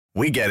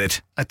We get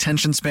it.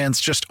 Attention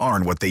spans just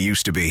aren't what they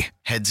used to be.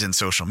 Heads in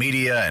social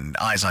media and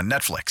eyes on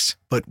Netflix.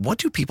 But what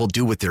do people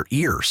do with their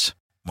ears?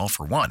 Well,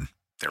 for one,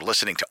 they're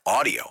listening to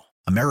audio.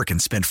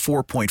 Americans spend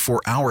 4.4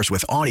 hours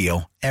with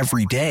audio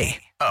every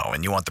day. Oh,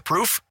 and you want the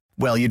proof?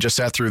 Well, you just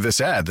sat through this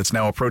ad that's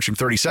now approaching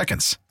 30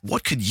 seconds.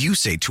 What could you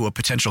say to a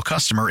potential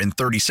customer in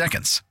 30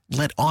 seconds?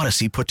 Let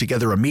Odyssey put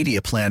together a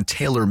media plan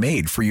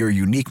tailor-made for your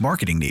unique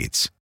marketing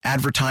needs.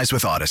 Advertise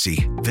with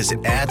Odyssey.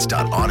 Visit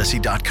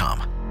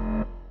ads.odyssey.com.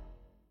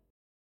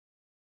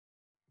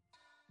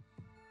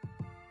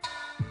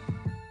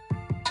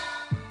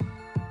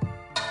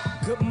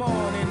 Good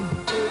morning.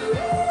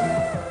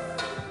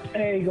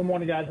 Hey, good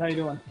morning, guys. How you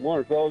doing? Good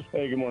morning, fellas.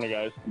 Hey, good morning,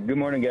 guys. Good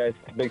morning, guys.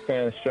 Big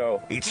fan of the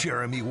show. It's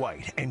Jeremy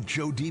White and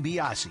Joe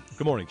DiBiase.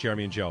 Good morning,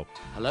 Jeremy and Joe.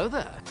 Hello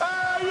there.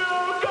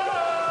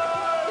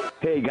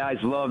 Hey, guys.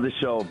 Love the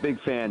show. Big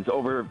fans.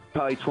 Over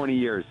probably 20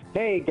 years.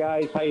 Hey,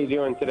 guys. How you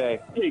doing today?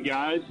 Hey,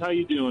 guys. How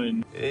you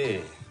doing?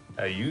 Hey,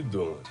 how you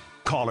doing?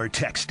 Call or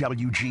text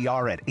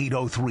WGR at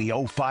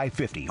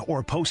 803-0550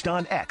 or post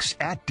on X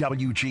at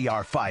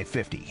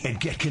WGR550 and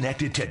get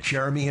connected to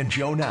Jeremy and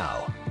Joe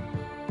now.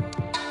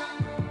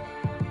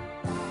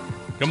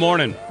 Good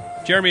morning,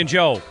 Jeremy and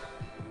Joe.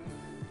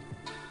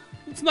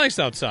 It's nice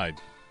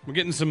outside. We're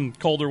getting some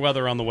colder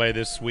weather on the way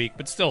this week,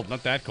 but still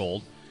not that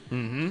cold.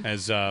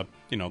 As, the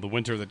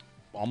winter that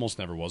almost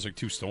never was, like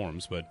 2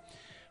 storms. But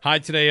high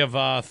today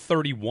of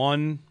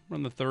 31. We're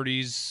in the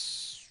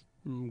 30s.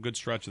 Good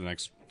stretch of the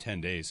next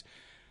 10 days.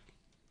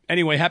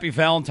 Anyway, happy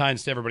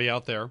Valentine's to everybody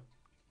out there.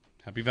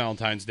 Happy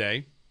Valentine's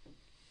Day.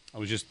 I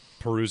was just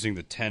perusing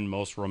the 10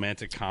 most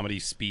romantic comedy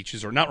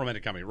speeches, or not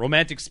romantic comedy,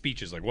 romantic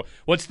speeches. Like,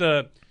 what's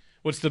the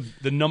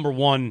number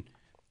one,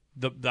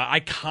 the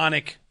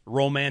iconic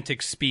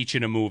romantic speech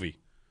in a movie?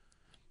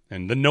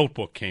 And The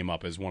Notebook came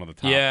up as one of the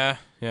top.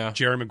 Yeah.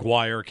 Jerry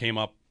Maguire came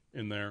up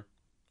in there.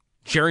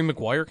 Jerry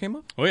Maguire came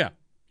up? Oh, yeah.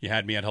 You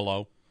Had Me at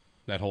Hello.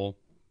 That whole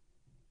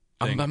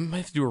thing. I might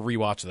have to do a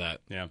rewatch of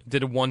that. Yeah.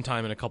 Did it one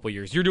time in a couple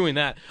years. You're doing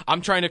that.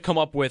 I'm trying to come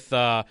up with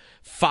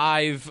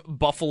 5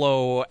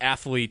 Buffalo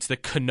athletes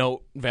that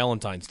connote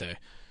Valentine's Day.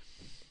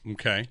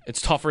 Okay.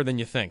 It's tougher than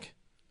you think.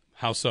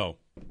 How so?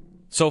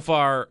 So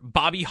far,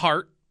 Bobby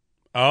Hart.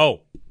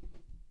 Oh.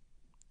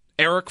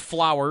 Eric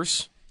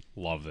Flowers.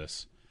 Love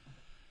this.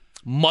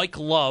 Mike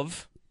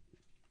Love.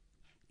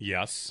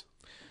 Yes.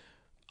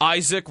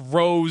 Isaac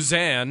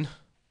Roseanne.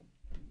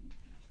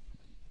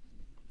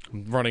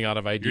 I'm running out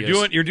of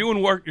ideas. You're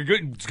doing work. You're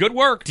good. It's good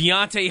work.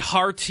 Deontay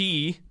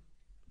Harty.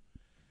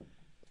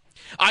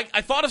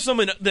 I thought of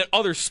some in the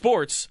other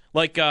sports,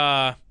 like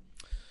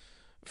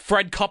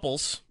Fred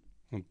Couples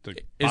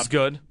is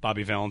good.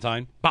 Bobby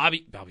Valentine.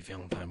 Bobby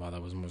Valentine. Wow,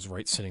 that was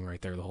sitting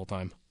right there the whole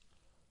time.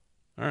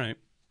 All right.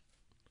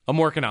 I'm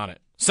working on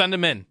it. Send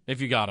them in if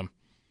you got them.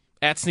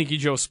 At Sneaky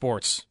Joe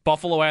Sports.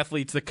 Buffalo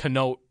athletes that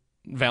connote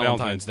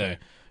Valentine's Day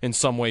in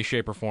some way,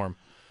 shape, or form.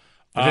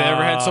 Have you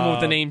ever had someone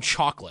with the name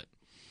Chocolate?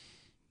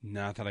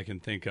 Not that I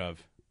can think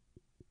of.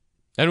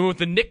 And with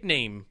the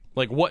nickname,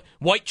 like what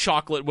White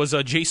Chocolate was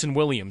Jason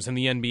Williams in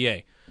the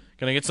NBA.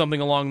 Can I get something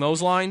along those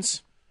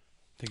lines?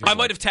 I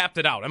might have tapped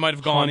it out. I might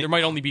have gone, there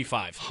might only be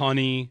 5.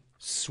 Honey,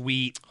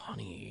 sweet.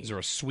 Honey. Is there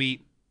a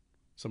sweet?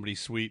 Somebody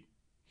sweet?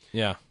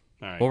 Yeah.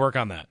 All right. We'll work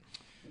on that.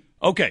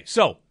 Okay,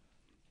 so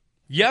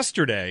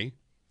yesterday,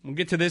 we'll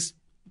get to this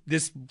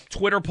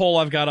Twitter poll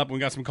I've got up. We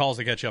got some calls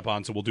to catch up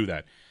on, so we'll do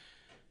that.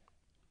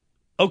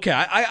 Okay,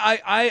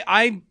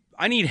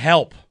 I need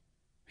help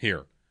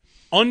here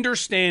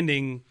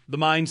understanding the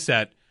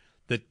mindset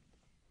that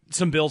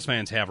some Bills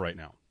fans have right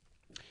now.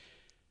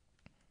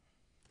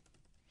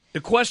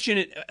 The question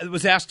it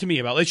was asked to me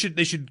about they should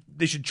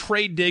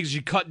trade Diggs, they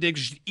should cut Diggs,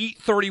 they should eat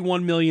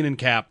 $31 million in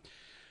cap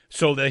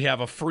so they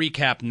have a free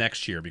cap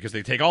next year because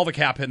they take all the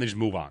cap hit and they just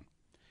move on.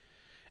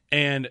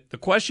 And the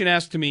question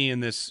asked to me in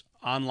this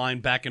online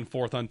back and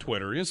forth on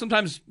Twitter,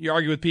 sometimes you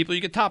argue with people,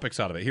 you get topics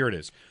out of it. Here it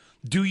is.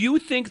 Do you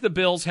think the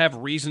Bills have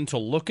reason to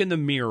look in the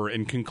mirror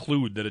and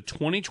conclude that a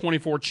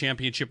 2024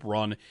 championship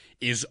run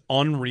is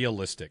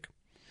unrealistic?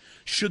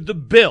 Should the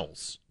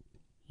Bills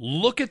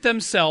look at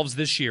themselves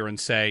this year and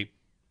say,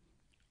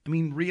 I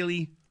mean,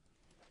 really,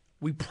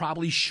 we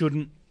probably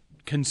shouldn't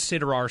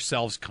consider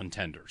ourselves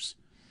contenders?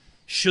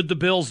 Should the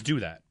Bills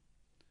do that?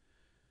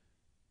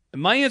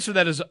 And my answer to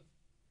that is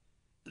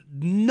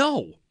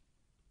no.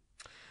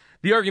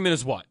 The argument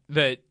is what?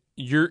 That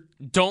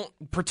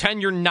don't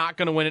pretend you're not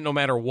going to win it no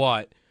matter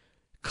what.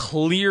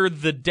 Clear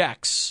the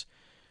decks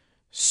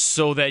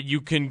so that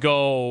you can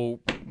go,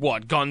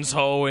 guns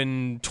ho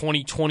in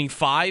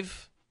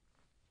 2025?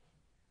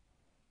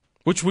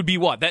 Which would be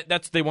what?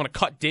 That's they want to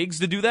cut Diggs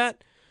to do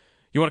that?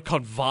 You want to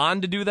cut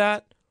Vaughn to do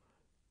that?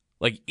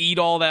 Like eat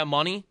all that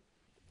money?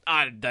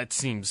 That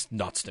seems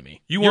nuts to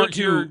me.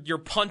 You're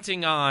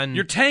punting on.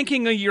 You're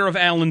tanking a year of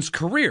Allen's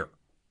career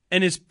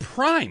and his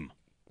prime.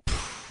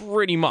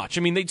 Pretty much.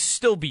 I mean, they'd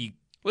still be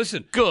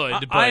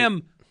good.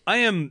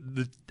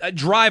 I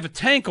drive a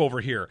tank over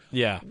here.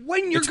 Yeah.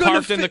 When you're it's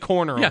carved in the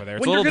corner over there.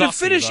 It's when you're going to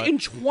finish in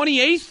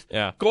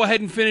 28th, go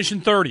ahead and finish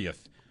in 30th.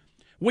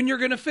 When you're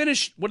going to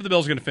finish, what are the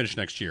Bills going to finish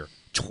next year?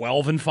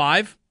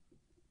 12-5?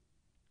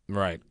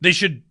 Right. They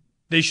should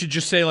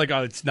just say, like,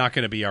 oh, it's not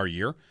going to be our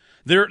year.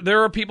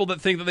 There are people that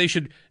think that they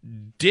should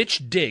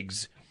ditch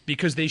Diggs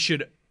because they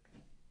should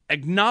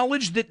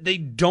acknowledge that they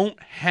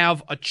don't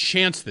have a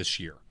chance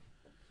this year.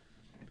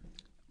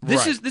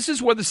 This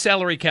is where the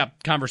salary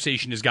cap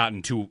conversation has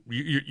gotten to.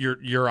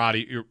 We're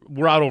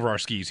out over our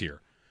skis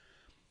here.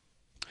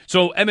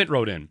 So Emmett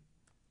wrote in,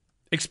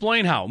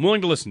 explain how. I'm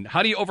willing to listen.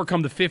 How do you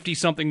overcome the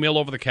 50-something mil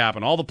over the cap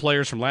and all the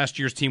players from last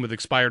year's team with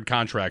expired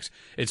contracts?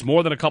 It's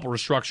more than a couple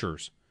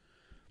restructures.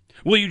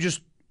 Well, you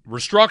just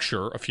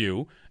restructure a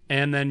few,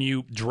 and then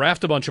you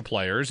draft a bunch of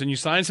players, and you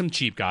sign some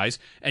cheap guys,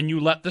 and you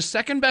let the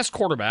second-best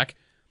quarterback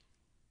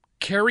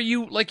carry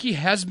you like he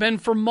has been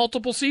for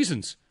multiple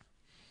seasons.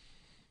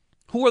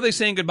 Who are they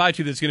saying goodbye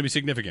to that's going to be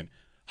significant?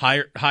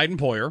 Hyde and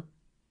Poyer.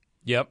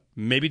 Yep.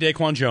 Maybe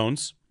Daquan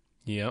Jones.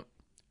 Yep.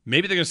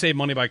 Maybe they're going to save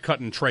money by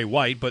cutting Trey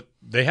White, but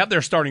they have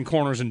their starting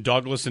corners in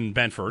Douglas and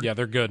Benford. Yeah,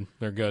 they're good.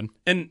 They're good.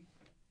 And,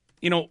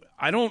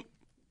 I don't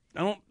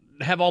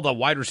have all the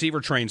wide receiver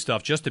train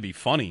stuff just to be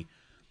funny.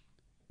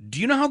 Do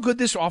you know how good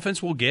this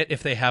offense will get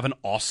if they have an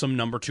awesome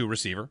number 2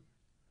 receiver?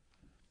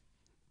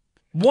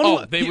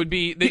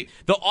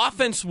 The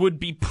offense would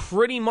be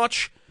pretty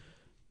much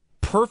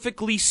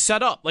perfectly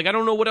set up. Like, I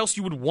don't know what else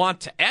you would want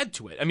to add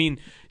to it. I mean,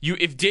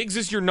 if Diggs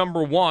is your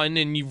number 1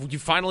 and you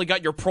finally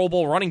got your Pro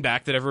Bowl running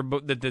back that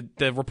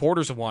the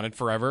reporters have wanted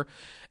forever,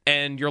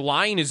 and your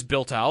line is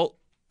built out,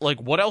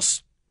 like, what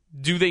else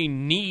do they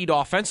need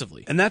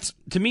offensively? And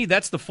to me,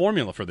 that's the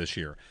formula for this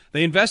year.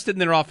 They invested in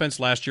their offense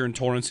last year in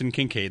Torrance and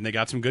Kincaid, and they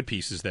got some good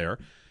pieces there.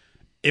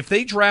 If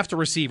they draft a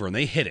receiver and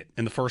they hit it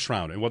in the first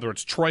round, and whether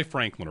it's Troy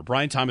Franklin or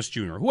Brian Thomas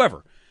Jr. or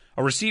whoever,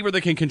 a receiver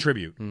that can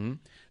contribute,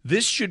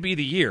 this should be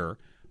the year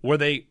where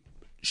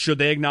should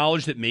they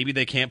acknowledge that maybe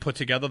they can't put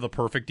together the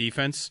perfect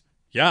defense?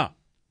 Yeah,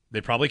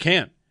 they probably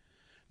can't.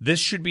 This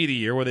should be the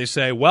year where they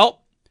say,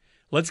 well,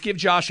 let's give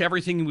Josh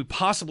everything we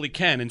possibly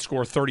can and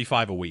score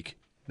 35 a week.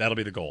 That'll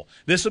be the goal.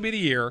 This will be the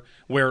year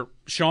where,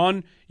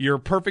 Sean, your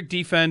perfect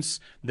defense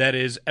that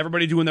is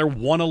everybody doing their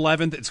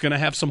 111th, it's going to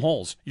have some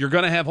holes. You're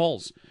going to have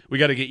holes. We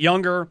got to get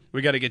younger.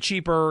 We got to get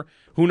cheaper.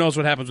 Who knows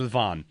what happens with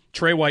Vaughn?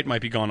 Trey White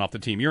might be gone off the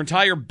team. Your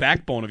entire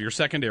backbone of your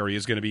secondary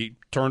is going to be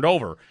turned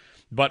over.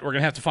 But we're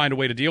going to have to find a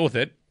way to deal with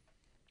it,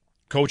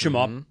 coach him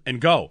up, and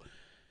go.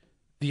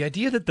 The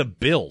idea that the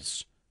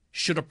Bills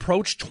should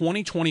approach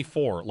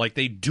 2024 like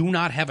they do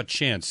not have a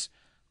chance,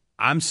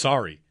 I'm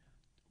sorry.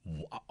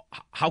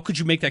 How could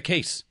you make that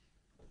case?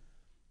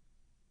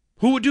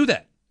 Who would do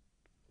that?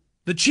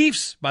 The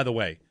Chiefs, by the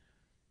way,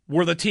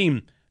 were the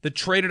team that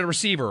traded a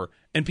receiver,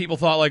 and people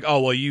thought, like,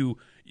 oh, well,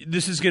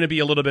 this is going to be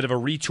a little bit of a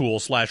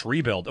retool /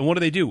 rebuild. And what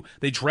do?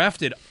 They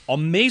drafted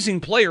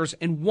amazing players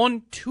and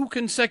won 2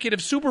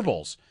 consecutive Super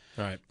Bowls.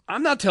 Right.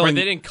 I'm not telling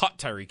you. They didn't cut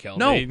Tyreek Hill.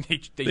 No.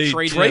 They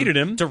traded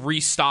him to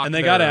restock. And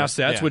they got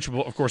assets, which,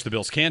 of course, the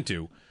Bills can't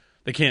do.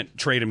 They can't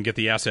trade him and get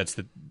the assets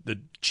that the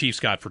Chiefs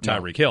got for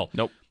Tyreek Hill.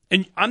 Nope.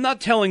 And I'm not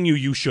telling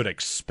you should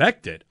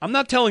expect it. I'm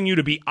not telling you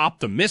to be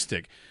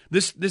optimistic.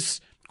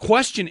 This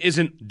question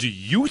isn't, do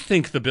you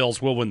think the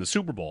Bills will win the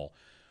Super Bowl?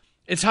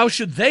 It's how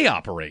should they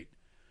operate?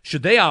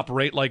 Should they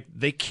operate like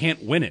they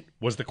can't win it,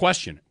 was the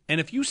question. And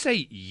if you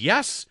say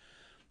yes,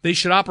 they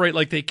should operate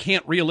like they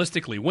can't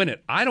realistically win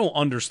it, I don't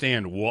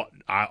understand what.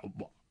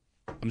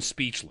 I'm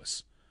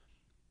speechless.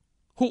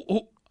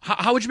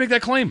 How would you make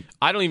that claim?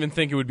 I don't even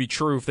think it would be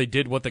true if they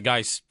did what the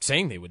guy's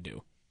saying they would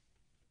do.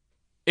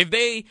 If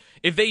they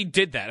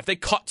did that, if they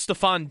cut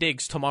Stephon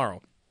Diggs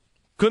tomorrow,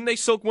 couldn't they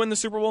still win the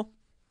Super Bowl?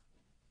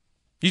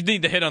 You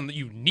need to hit on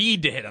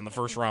the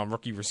first round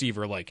rookie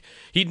receiver. Like,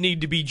 he'd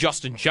need to be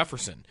Justin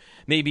Jefferson,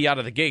 maybe out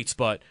of the gates.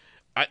 But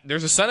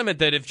there's a sentiment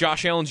that if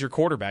Josh Allen's your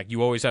quarterback,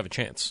 you always have a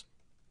chance.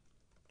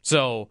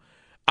 So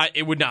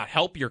it would not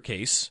help your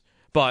case,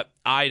 but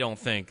I don't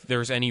think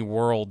there's any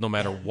world, no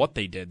matter what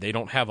they did, they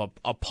don't have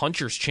a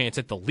puncher's chance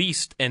at the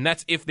least. And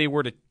that's if they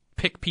were to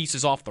pick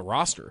pieces off the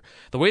roster.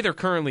 The way they're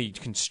currently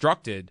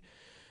constructed,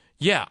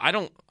 yeah, I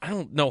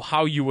don't know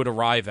how you would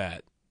arrive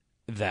at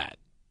that.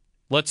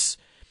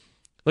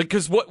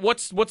 Because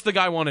what's the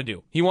guy want to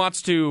do? He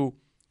wants to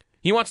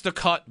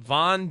cut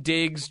Von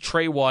Diggs,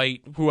 Trey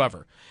White,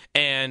 whoever,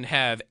 and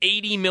have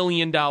 $80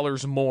 million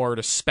more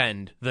to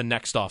spend the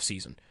next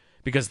offseason.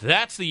 Because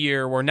that's the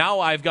year where now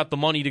I've got the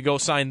money to go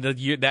sign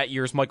that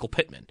year's Michael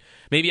Pittman.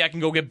 Maybe I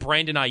can go get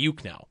Brandon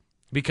Ayuk now,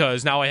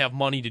 because now I have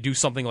money to do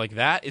something like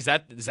that. Is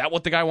that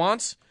what the guy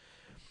wants?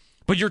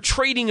 But you're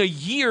trading a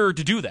year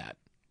to do that.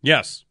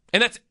 Yes.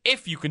 And that's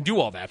if you can do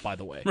all that, by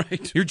the way.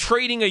 Right. You're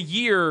trading a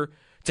year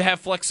to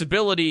have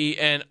flexibility,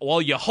 and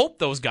while you hope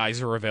those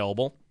guys are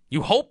available,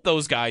 you hope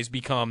those guys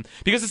become,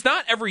 because it's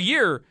not every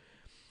year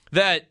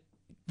that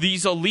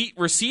these elite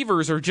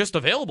receivers are just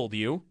available to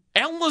you.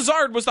 Allen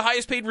Lazard was the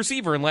highest paid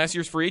receiver in last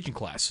year's free agent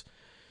class.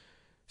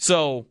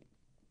 So,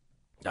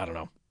 I don't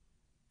know.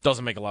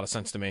 Doesn't make a lot of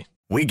sense to me.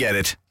 We get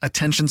it.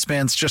 Attention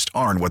spans just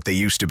aren't what they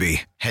used to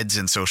be. Heads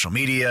in social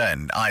media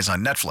and eyes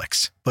on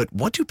Netflix. But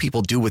what do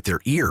people do with their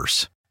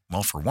ears?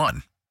 Well, for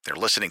one, they're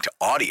listening to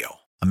audio.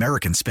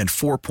 Americans spend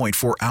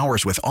 4.4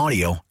 hours with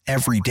audio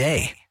every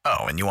day.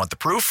 Oh, and you want the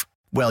proof?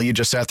 Well, you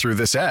just sat through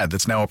this ad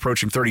that's now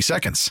approaching 30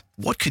 seconds.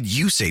 What could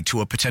you say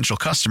to a potential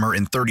customer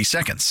in 30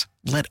 seconds?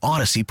 Let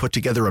Odyssey put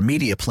together a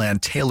media plan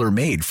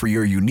tailor-made for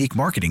your unique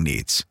marketing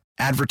needs.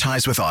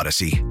 Advertise with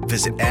Odyssey.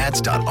 Visit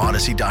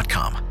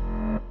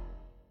ads.odyssey.com.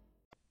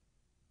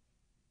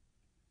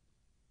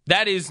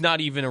 That is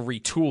not even a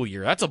retool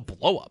year. That's a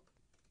blow-up.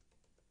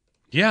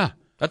 Yeah.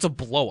 That's a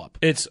blow-up.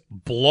 It's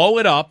blow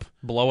it up.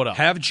 Blow it up.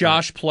 Have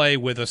Josh play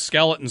with a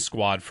skeleton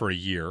squad for a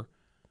year,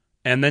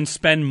 and then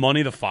spend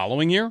money the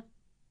following year?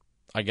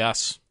 I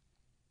guess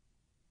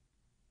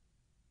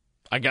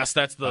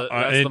that's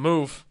the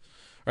move,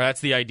 or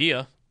that's the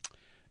idea.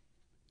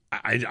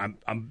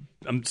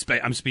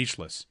 I'm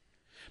speechless.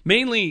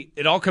 Mainly,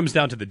 it all comes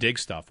down to the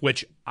Diggs stuff,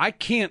 which I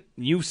can't.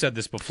 You've said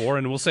this before,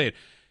 and we'll say it.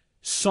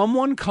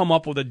 Someone come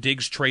up with a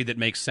Diggs trade that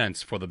makes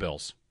sense for the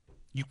Bills.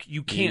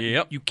 You can't.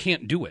 Yep. You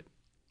can't do it.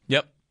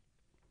 Yep.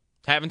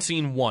 Haven't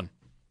seen one.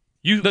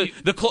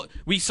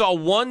 We saw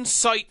one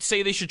site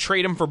say they should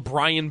trade him for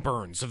Brian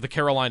Burns of the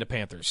Carolina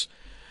Panthers.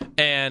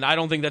 And I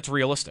don't think that's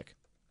realistic.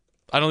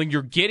 I don't think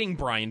you're getting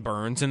Brian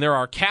Burns, and there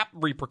are cap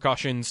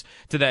repercussions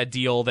to that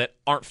deal that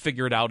aren't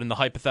figured out in the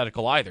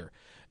hypothetical either.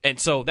 And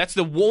so that's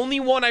the only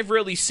one I've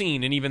really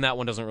seen, and even that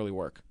one doesn't really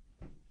work.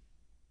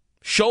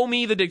 Show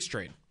me the Diggs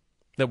trade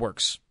that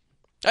works.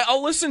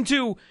 I'll listen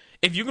to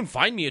if you can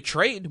find me a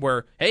trade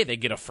where, hey, they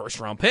get a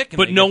first-round pick, and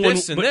but they no get one,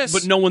 this and but, this.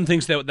 but no one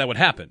thinks that would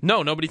happen.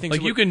 No, nobody thinks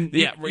like it you would. can.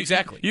 Yeah,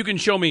 exactly. You can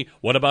show me.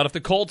 What about if the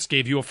Colts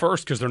gave you a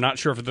first because they're not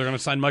sure if they're going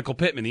to sign Michael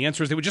Pittman? The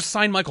answer is they would just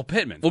sign Michael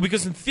Pittman. Well,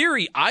 because in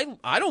theory, I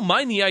don't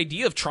mind the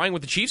idea of trying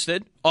what the Chiefs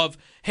did. Of,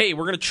 hey,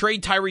 we're going to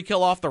trade Tyreek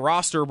Hill off the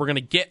roster. We're going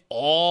to get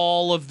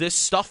all of this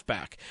stuff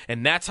back.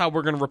 And that's how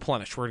we're going to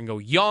replenish. We're going to go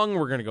young.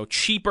 We're going to go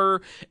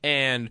cheaper.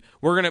 And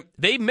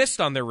they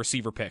missed on their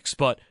receiver picks,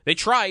 but they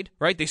tried,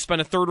 right? They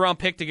spent a third-round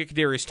pick to get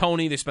Kadarius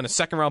Toney. They spent a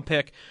second-round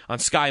pick on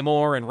Sky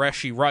Moore and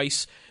Rashee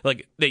Rice.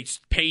 Like, they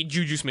paid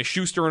Juju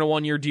Smith-Schuster in a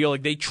one-year deal.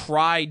 Like, they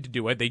tried to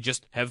do it. They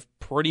just have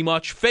pretty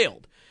much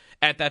failed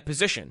at that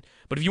position.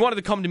 But if you wanted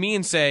to come to me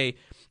and say,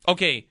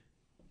 okay,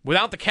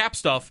 without the cap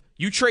stuff,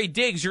 you trade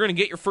Diggs, you're going to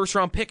get your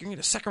first-round pick, you're going to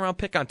get a second-round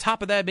pick on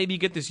top of that. Maybe you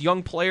get this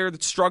young player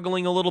that's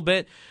struggling a little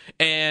bit,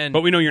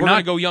 but we know you're not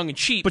going to go young and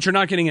cheap. But you're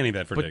not getting any of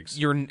that for Diggs.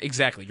 You're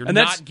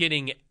not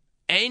getting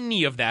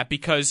any of that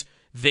because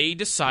they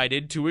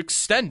decided to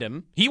extend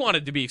him. He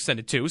wanted to be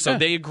extended too, so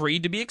they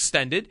agreed to be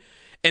extended,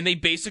 and they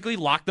basically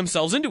locked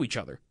themselves into each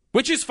other,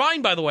 which is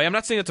fine, by the way. I'm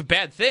not saying that's a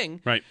bad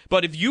thing. Right.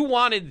 But if you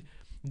wanted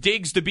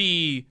Diggs to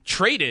be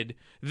traded,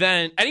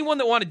 then anyone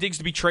that wanted Diggs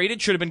to be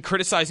traded should have been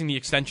criticizing the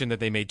extension that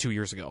they made 2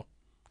 years ago.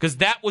 Because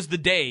that was the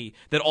day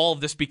that all of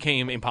this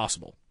became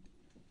impossible.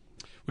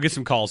 We'll get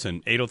some calls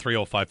in.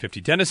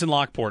 803-0550. Dennis in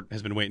Lockport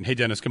has been waiting. Hey,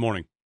 Dennis, good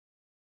morning.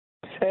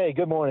 Hey,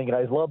 good morning,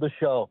 guys. Love the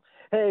show.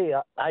 Hey,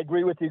 I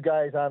agree with you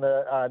guys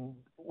on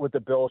what the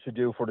Bills should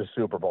do for the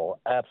Super Bowl.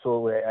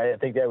 Absolutely. I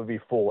think that would be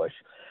foolish.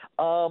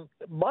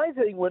 My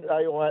thing,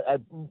 I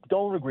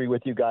don't agree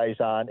with you guys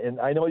on, and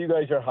I know you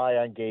guys are high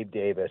on Gabe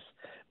Davis,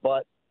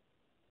 but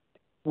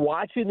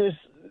watching this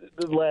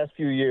the last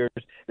few years,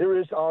 there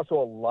is also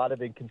a lot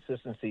of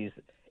inconsistencies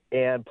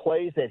and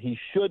plays that he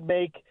should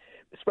make,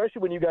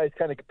 especially when you guys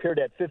kind of compare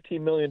that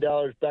 $15 million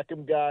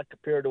Beckham got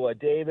compared to a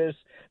Davis.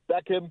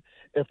 Beckham,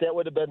 if that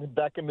would have been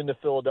Beckham in the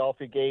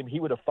Philadelphia game, he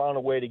would have found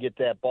a way to get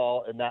that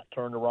ball and not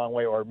turn the wrong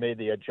way or made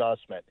the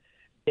adjustment.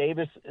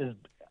 Davis is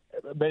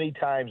many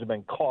times have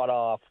been caught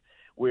off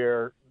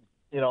where,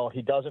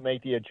 he doesn't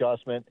make the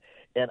adjustment.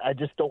 And I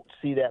just don't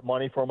see that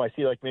money for him. I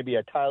see like maybe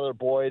a Tyler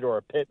Boyd or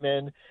a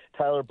Pittman.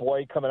 Tyler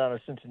Boyd coming out of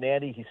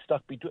Cincinnati, he's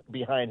stuck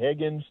behind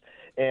Higgins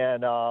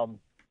and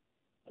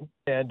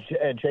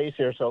Chase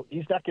here, so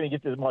he's not going to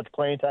get as much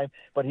playing time.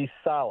 But he's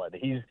solid.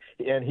 He's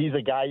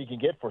a guy you can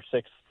get for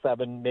 $6,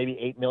 $7,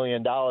 maybe $8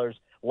 million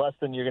less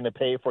than you're going to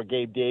pay for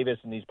Gabe Davis,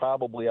 and he's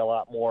probably a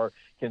lot more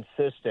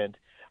consistent.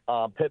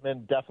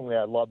 Pittman, definitely,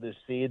 I'd love to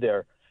see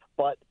there,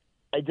 but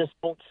I just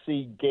don't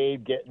see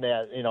Gabe getting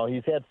that.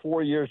 He's had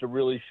 4 years to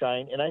really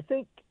shine. And I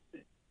think,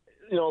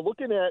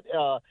 looking at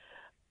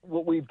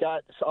what we've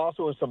got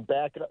also with some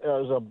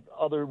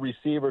other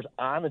receivers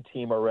on the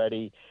team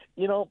already,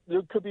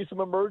 there could be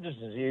some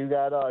emergencies. You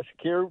got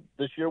Shakir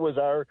this year was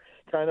our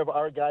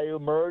guy who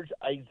emerged.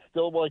 I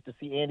still would like to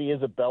see Andy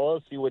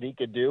Isabella, see what he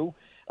could do.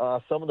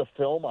 Some of the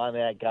film on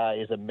that guy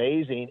is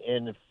amazing.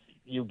 And if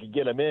you could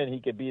get him in, he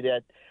could be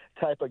that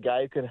type of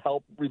guy who can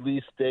help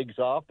release Diggs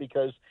off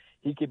because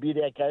he could be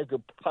that guy who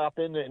could pop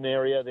in an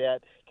area that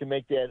can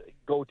make that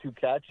go-to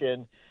catch.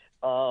 And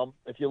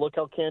if you look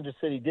how Kansas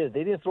City did,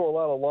 they didn't throw a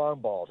lot of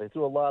long balls. They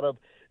threw a lot of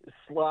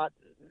slot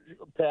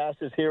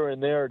passes here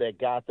and there that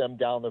got them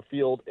down the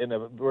field in a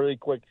really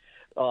quick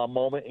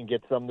moment and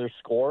get them their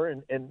score,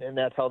 and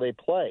that's how they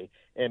play.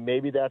 And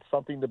maybe that's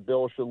something the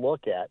Bills should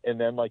look at. And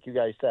then, like you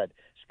guys said,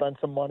 spend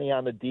some money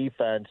on the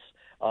defense,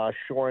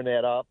 shoring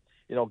that up.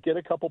 Get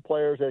a couple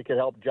players that could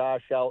help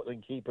Josh out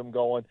and keep him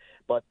going.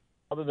 But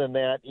other than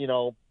that,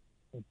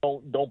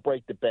 don't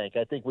break the bank.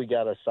 I think we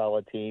got a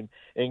solid team,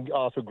 and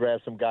also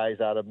grab some guys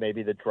out of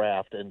maybe the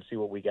draft and see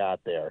what we got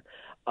there.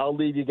 I'll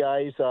leave you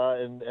guys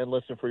and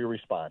listen for your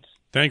response.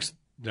 Thanks,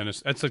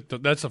 Dennis. That's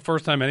the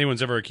first time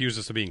anyone's ever accused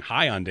us of being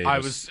high on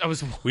Davis. I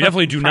was. We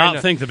definitely do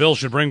not think the Bills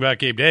should bring back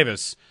Gabe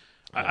Davis.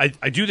 I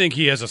do think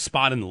he has a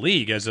spot in the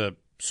league as a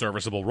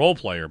serviceable role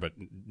player, but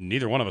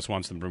neither one of us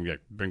wants them to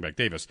bring back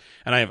Davis.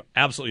 And I have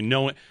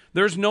absolutely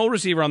there's no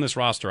receiver on this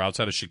roster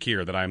outside of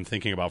Shakir that I'm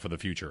thinking about for the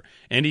future.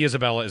 Andy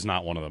Isabella is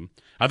not one of them.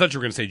 I thought you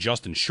were going to say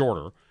Justin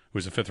Shorter,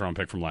 who's a 5th-round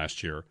pick from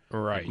last year.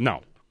 Right.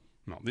 No.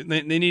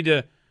 They need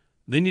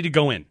to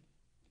go in.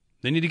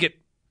 They need to get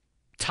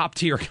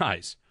top-tier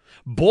guys.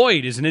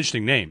 Boyd is an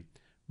interesting name.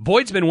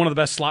 Boyd's been one of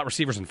the best slot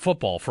receivers in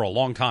football for a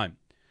long time.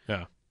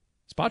 Yeah.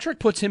 Spotrac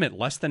puts him at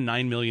less than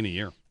 $9 million a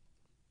year.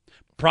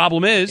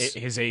 Problem is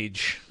his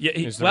age.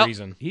 Is the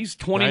reason. He's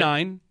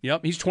 29. Right?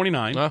 Yep, he's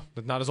 29. No,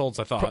 not as old as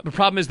I thought. The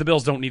problem is the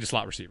Bills don't need a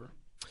slot receiver.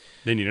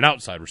 They need an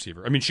outside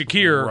receiver. I mean,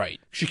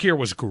 Shakir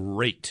was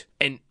great.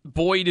 And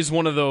Boyd is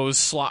one of those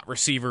slot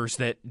receivers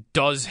that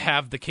does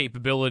have the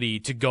capability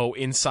to go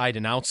inside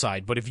and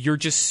outside, but if you're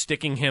just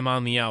sticking him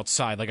on the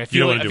outside, like I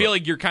feel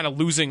like you're kind of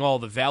losing all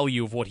the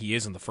value of what he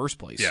is in the first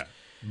place. Yeah.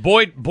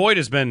 Boyd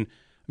has been, I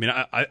mean,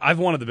 I've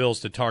wanted the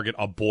Bills to target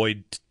a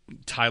Boyd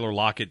Tyler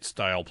Lockett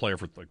style player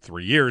for like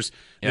 3 years.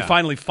 They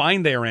finally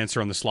find their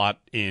answer on the slot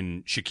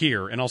in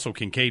Shakir and also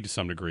Kincaid to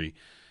some degree.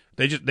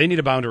 They need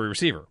a boundary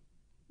receiver.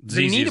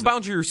 They need a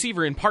boundary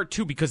receiver in part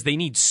two because they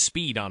need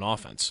speed on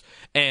offense.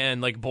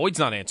 And like Boyd's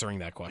not answering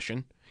that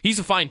question. He's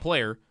a fine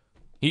player.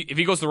 If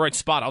he goes to the right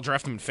spot, I'll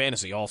draft him in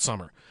fantasy all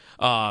summer.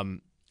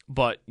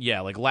 But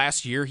yeah, like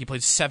last year he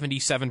played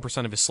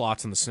 77% of his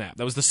slots in the snap.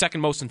 That was the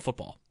second most in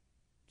football.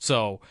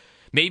 So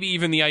maybe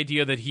even the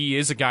idea that he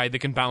is a guy that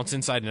can bounce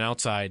inside and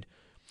outside.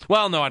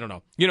 Well, no, I don't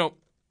know.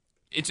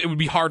 It would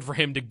be hard for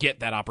him to get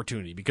that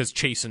opportunity because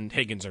Chase and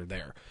Higgins are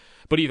there.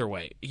 But either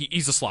way,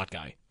 he's a slot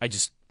guy.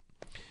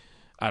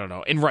 I don't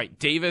know. And right,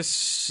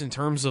 Davis, in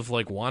terms of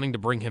like wanting to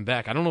bring him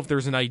back, I don't know if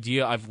there's an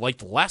idea I've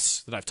liked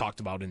less that I've talked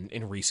about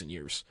in recent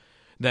years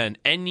than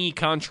any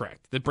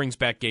contract that brings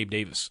back Gabe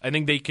Davis. I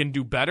think they can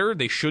do better.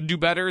 They should do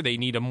better. They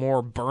need a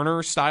more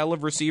burner style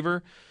of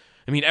receiver.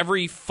 I mean,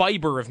 every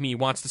fiber of me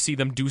wants to see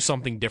them do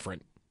something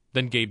different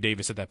than Gabe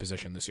Davis at that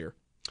position this year.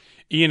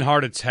 Ian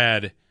Hartitz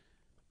had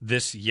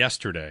this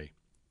yesterday.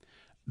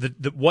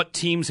 What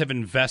teams have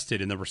invested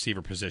in the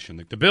receiver position.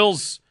 Like the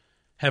Bills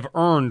have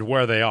earned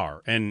where they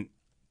are. And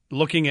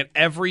looking at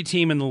every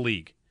team in the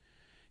league,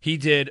 he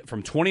did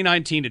from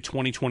 2019 to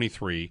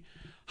 2023,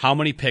 how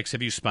many picks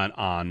have you spent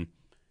on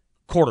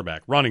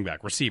quarterback, running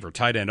back, receiver,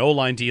 tight end,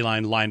 O-line,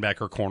 D-line,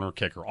 linebacker, corner,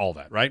 kicker, all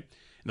that, right?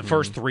 In the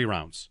first 3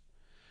 rounds.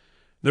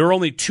 There are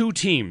only 2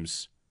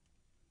 teams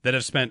that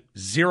have spent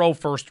 0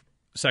 first,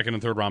 second,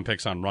 and third round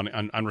picks on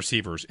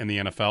receivers in the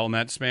NFL in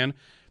that span,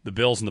 the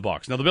Bills and the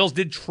Bucs. Now, the Bills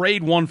did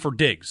trade one for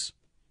Diggs.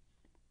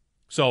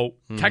 So,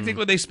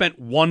 technically, they spent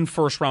 1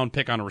 first-round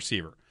pick on a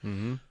receiver.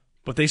 Mm-hmm.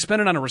 But they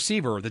spent it on a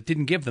receiver that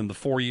didn't give them the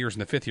 4 years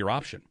and the 5th-year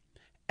option.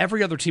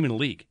 Every other team in the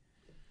league,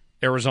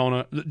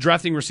 Arizona,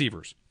 drafting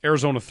receivers,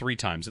 Arizona 3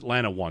 times,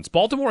 Atlanta once.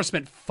 Baltimore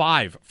spent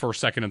 5 first,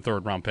 second, and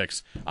third-round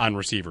picks on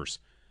receivers,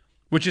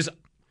 which is...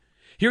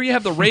 Here you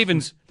have the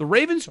Ravens. The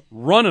Ravens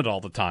run it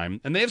all the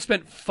time, and they have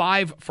spent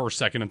 5 first,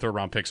 second, and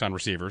third-round picks on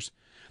receivers.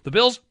 The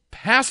Bills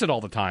pass it all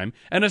the time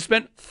and have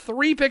spent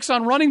 3 picks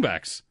on running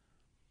backs.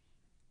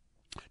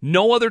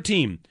 No other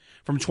team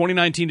from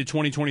 2019 to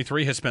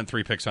 2023 has spent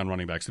 3 picks on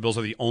running backs. The Bills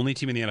are the only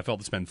team in the NFL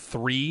to spend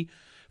 3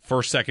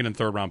 first, second, and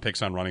third-round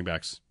picks on running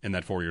backs in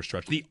that 4-year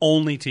stretch. The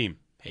only team.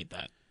 Hate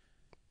that.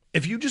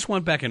 If you just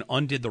went back and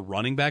undid the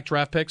running back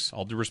draft picks,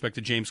 all due respect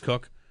to James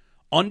Cook,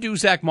 undo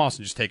Zach Moss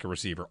and just take a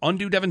receiver.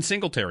 Undo Devin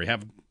Singletary. I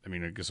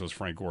guess it was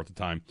Frank Gore at the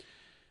time.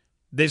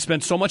 They've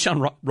spent so much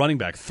on running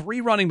back. 3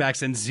 running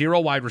backs and 0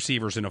 wide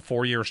receivers in a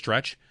 4-year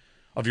stretch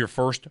of your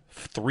first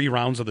 3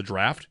 rounds of the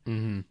draft.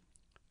 Mm-hmm.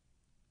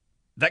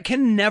 That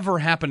can never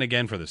happen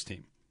again for this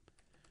team.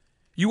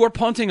 You are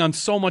punting on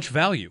so much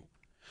value.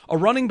 A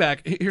running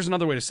back, here's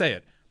another way to say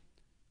it.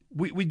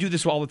 We do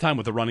this all the time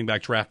with a running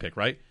back draft pick,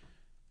 right?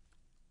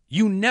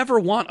 You never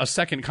want a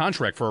second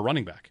contract for a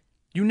running back.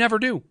 You never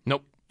do.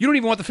 Nope. You don't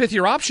even want the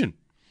 5th-year option.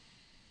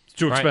 It's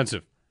too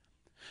expensive.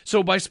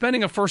 So by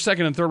spending a first,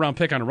 second, and third-round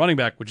pick on a running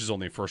back, which is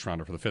only a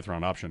first-rounder for the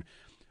 5th-round option,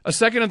 a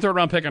second and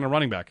third-round pick on a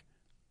running back,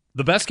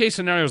 the best-case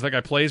scenario is that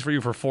guy plays for you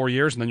for 4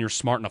 years, and then you're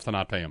smart enough to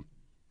not pay him.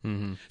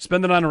 Mm-hmm.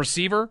 Spend it on a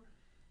receiver,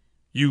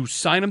 you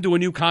sign him to a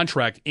new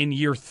contract in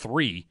year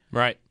 3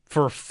 right,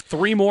 for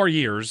 3 more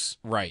years.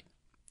 Right.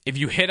 If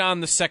you hit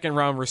on the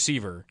second-round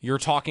receiver, you're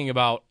talking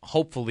about,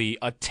 hopefully,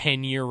 a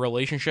 10-year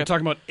relationship. You're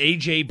talking about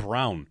A.J.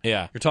 Brown.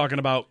 Yeah. You're talking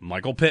about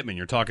Michael Pittman.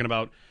 You're talking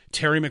about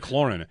Terry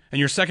McLaurin. And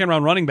your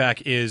second-round running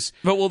back is...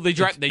 But, they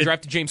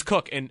drafted James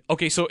Cook. And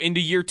okay, so into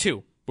year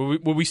 2,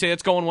 would we say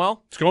it's going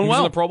well? It's going well.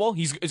 He's in the Pro Bowl?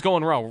 It's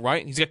going well,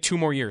 right? He's got 2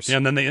 more years. Yeah,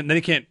 and then they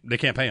can't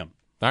pay him.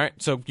 All right,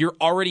 so you're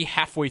already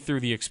halfway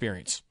through the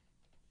experience.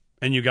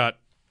 And you got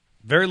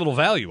very little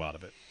value out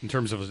of it in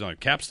terms of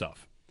cap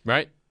stuff.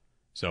 Right.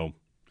 So...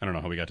 I don't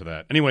know how we got to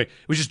that. Anyway,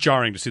 it was just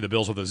jarring to see the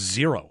Bills with a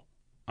 0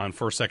 on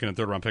first, second, and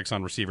third round picks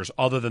on receivers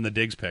other than the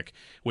Diggs pick,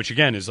 which,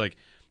 again, is like,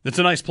 it's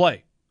a nice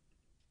play.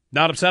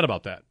 Not upset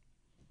about that.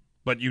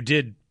 But you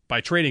did, by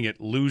trading it,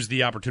 lose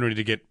the opportunity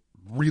to get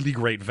really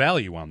great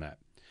value on that.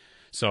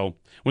 So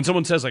when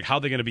someone says, like, how are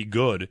they going to be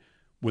good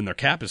when their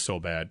cap is so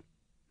bad,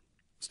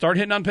 start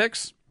hitting on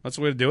picks. That's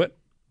the way to do it.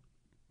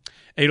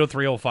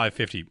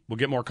 803-0550. We'll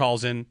get more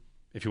calls in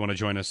if you want to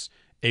join us.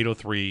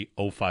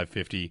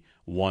 803-0550,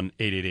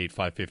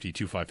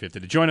 1-888-550-2550 to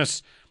join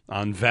us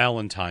on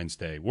Valentine's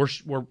Day. We're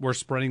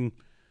spreading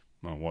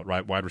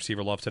wide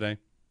receiver love today.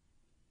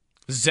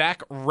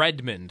 Zach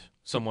Redmond,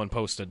 someone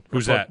posted.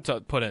 Who's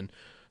that? Put in.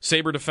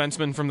 Sabre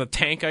defenseman from the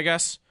tank, I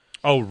guess.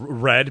 Oh,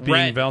 Red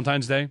being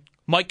Valentine's Day?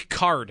 Mike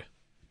Card,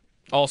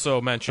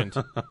 also mentioned.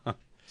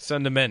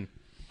 Send him in.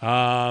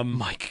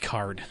 Mike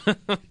Card.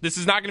 This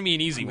is not going to be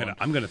an easy one.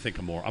 I'm going to think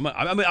of more. I'm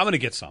going to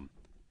get some.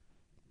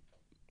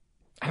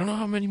 I don't know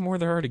how many more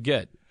there are to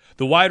get.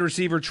 The wide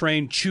receiver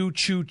train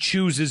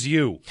chooses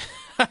you.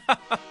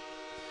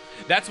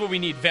 That's what we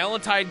need.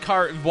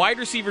 Wide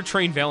receiver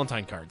train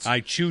Valentine cards. I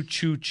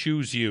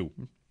choose you.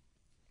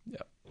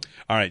 Yep.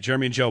 All right,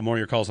 Jeremy and Joe, more of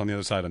your calls on the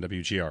other side on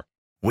WGR.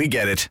 We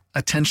get it.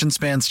 Attention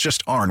spans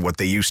just aren't what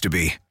they used to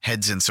be.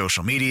 Heads in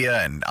social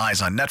media and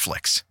eyes on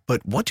Netflix.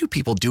 But what do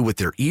people do with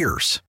their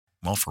ears?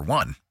 Well, for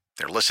one,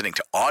 they're listening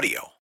to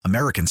audio.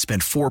 Americans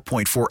spend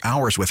 4.4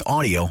 hours with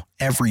audio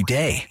every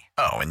day.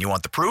 Oh, and you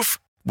want the proof?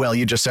 Well,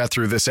 you just sat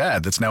through this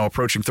ad that's now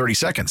approaching 30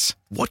 seconds.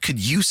 What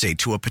could you say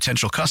to a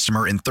potential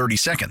customer in 30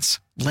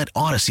 seconds? Let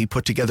Odyssey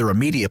put together a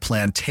media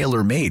plan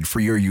tailor-made for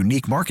your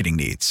unique marketing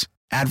needs.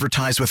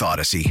 Advertise with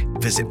Odyssey.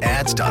 Visit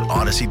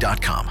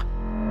ads.odyssey.com.